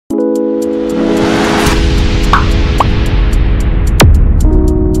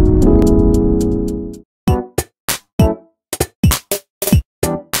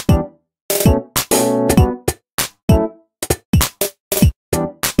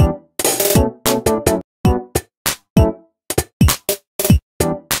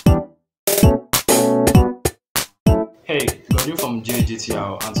Audio from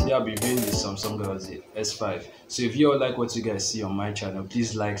JGTR, and today I'll be reviewing the Samsung Galaxy S5. So if you all like what you guys see on my channel,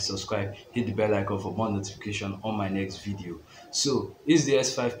 please like, subscribe, hit the bell icon for more notification on my next video. So is the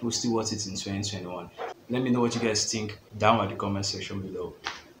S5 Pro still worth it in 2021? Let me know what you guys think down at the comment section below.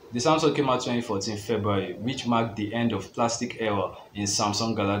 The Samsung came out 2014 February, which marked the end of plastic era in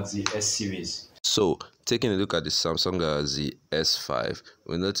Samsung Galaxy S series. So, taking a look at the Samsung Galaxy S5,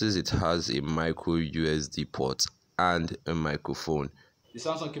 we notice it has a micro USB port and a microphone. The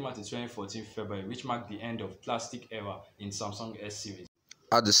Samsung came out in 2014 February, which marked the end of plastic era in Samsung S series.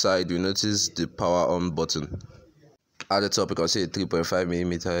 At the side, we notice the power on button. At the top, you can see a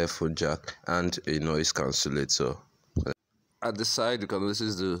 3.5mm headphone jack and a noise cancellation. At the side, you can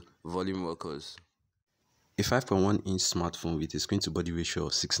notice the volume rockers. A 5.1-inch smartphone with a screen-to-body ratio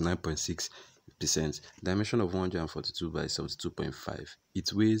of 69.6%, dimension of 142 by 72.5.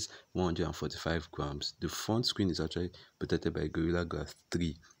 It weighs 145 grams. The front screen is actually protected by Gorilla Glass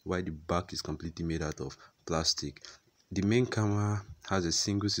 3, while the back is completely made out of plastic. The main camera has a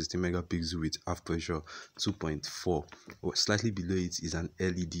single 16 megapixel with aperture 2.4. Slightly below it is an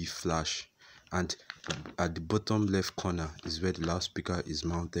LED flash, and at the bottom left corner is where the loudspeaker is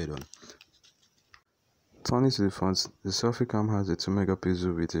mounted on. Turning to the front, the selfie cam has a 2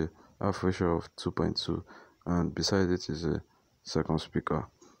 megapixel with a aperture of 2.2, and beside it is a second speaker.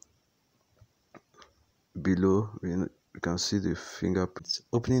 Below, we can see the fingerprints.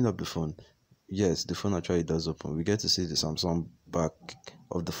 Opening up the phone, yes, the phone actually does open. We get to see the Samsung back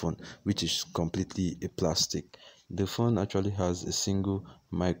of the phone, which is completely a plastic. The phone actually has a single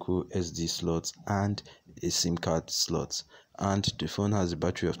micro SD slot and a SIM card slot, and the phone has a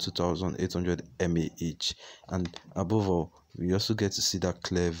battery of 2800 mAh. And above all, we also get to see that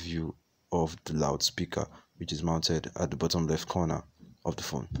clear view of the loudspeaker, which is mounted at the bottom left corner of the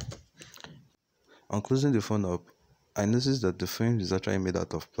phone. On closing the phone up, I noticed that the frame is actually made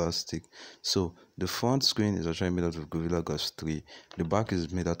out of plastic. So the front screen is actually made out of Gorilla Glass 3, the back is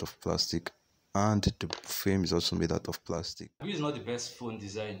made out of plastic, and the frame is also made out of plastic. This is not the best phone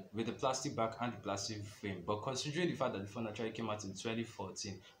design with the plastic back and the plastic frame, but considering the fact that the phone actually came out in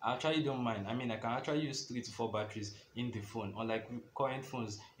 2014, I actually don't mind. I mean, I can actually use 3 to 4 batteries in the phone, unlike current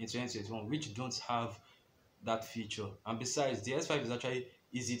phones in 2021, which don't have that feature. And besides, the S5 is actually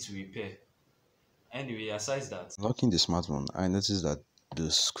easy to repair. Anyway, aside that, Locking the smartphone, I noticed that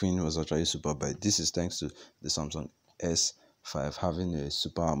the screen was actually super bright. This is thanks to the Samsung S5 having a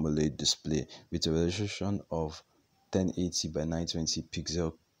Super AMOLED display with a resolution of 1080 by 920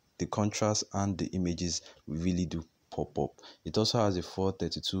 pixel. The contrast and the images really do pop up. It also has a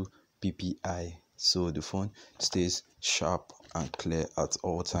 432 ppi, so the phone stays sharp and clear at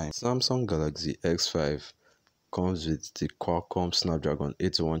all times. Samsung Galaxy S5 comes with the Qualcomm Snapdragon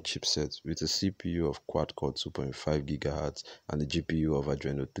 801 chipset with a CPU of quad-core 2.5 GHz and a GPU of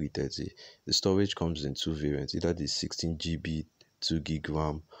Adreno 330. The storage comes in 2 variants, either the 16GB 2GB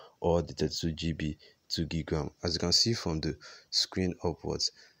RAM or the 32GB 2GB RAM. As you can see from the screen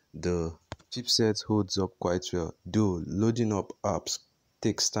upwards, the chipset holds up quite well, though loading up apps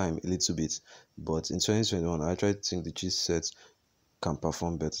takes time a little bit, but in 2021 I try to think the chipset can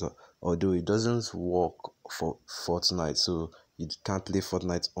perform better, although it doesn't work for Fortnite, so you can't play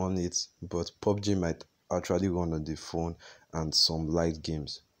Fortnite on it, but PUBG might actually run on the phone and some light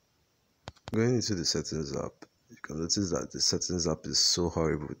games. Going into the settings app, you can notice that the settings app is so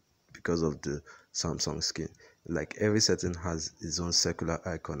horrible because of the Samsung skin. Like, every setting has its own circular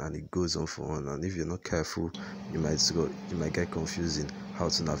icon and it goes on for on, and if you're not careful, you might get confused in how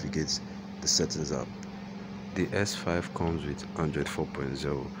to navigate the settings app. The S5 comes with Android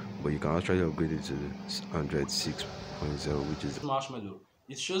 4.0, but you can actually upgrade it to the Android 6.0, which is Marshmallow.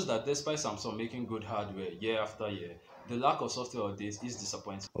 It shows that despite Samsung making good hardware year after year, the lack of software updates is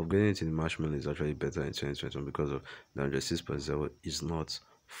disappointing. upgrading to the Marshmallow is actually better in 2021 because of the Android 6.0 is not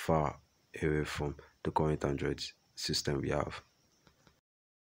far away from the current Android system we have.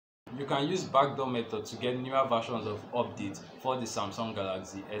 You can use backdoor method to get newer versions of updates for the Samsung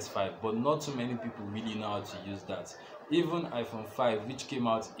Galaxy S5, but not too many people really know how to use that. Even iPhone 5, which came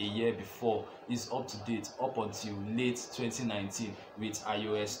out a year before, is up to date up until late 2019 with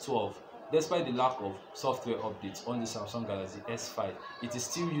iOS 12. Despite the lack of software updates on the Samsung Galaxy S5, it is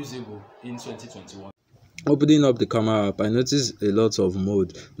still usable in 2021. Opening up the camera app, I noticed a lot of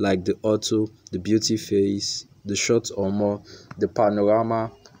mode like the auto, the beauty face, the shot or more, the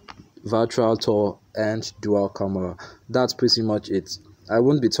panorama, virtual tour, and dual camera. That's pretty much it. I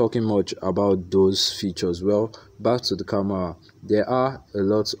won't be talking much about those features. Well, back to the camera. There are a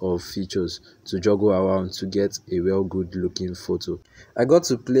lot of features to juggle around to get a good looking photo. I got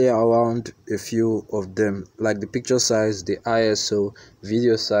to play around a few of them, like the picture size, the ISO,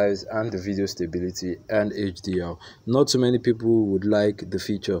 video size, and the video stability and HDR. Not too many people would like the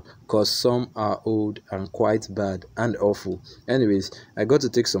feature because some are old and quite bad and awful. Anyways, I got to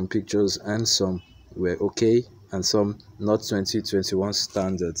take some pictures and some were okay and some not 2021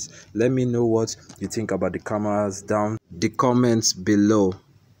 standards. Let me know what you think about the cameras down the comments below.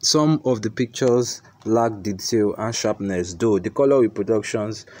 Some of the pictures lack detail and sharpness, though the color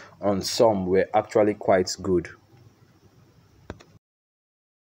reproductions on some were actually quite good.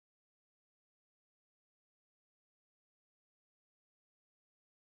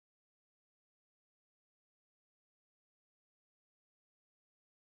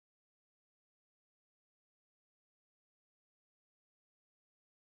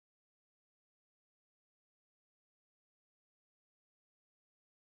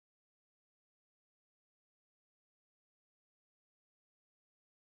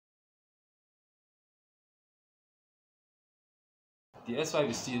 The S5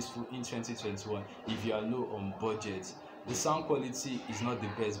 is still useful in 2021 if you are low on budget. The sound quality is not the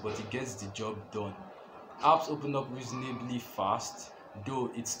best, but it gets the job done. Apps open up reasonably fast,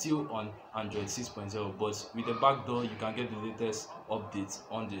 though it's still on Android 6.0, but with a backdoor you can get the latest updates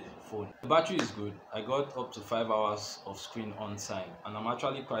on the phone. The battery is good. I got up to 5 hours of screen on time, and I'm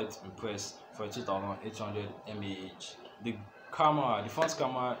actually quite impressed for a 2800 mAh. The front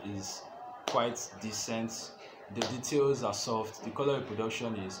camera is quite decent. The details are soft, the color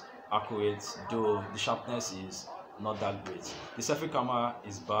reproduction is accurate, though the sharpness is not that great. The selfie camera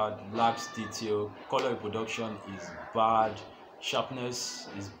is bad, lacks detail, color reproduction is bad, sharpness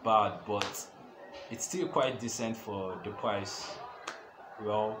is bad, but it's still quite decent for the price.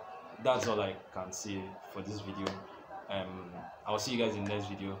 Well, that's all I can say for this video. I'll see you guys in the next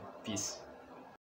video. Peace.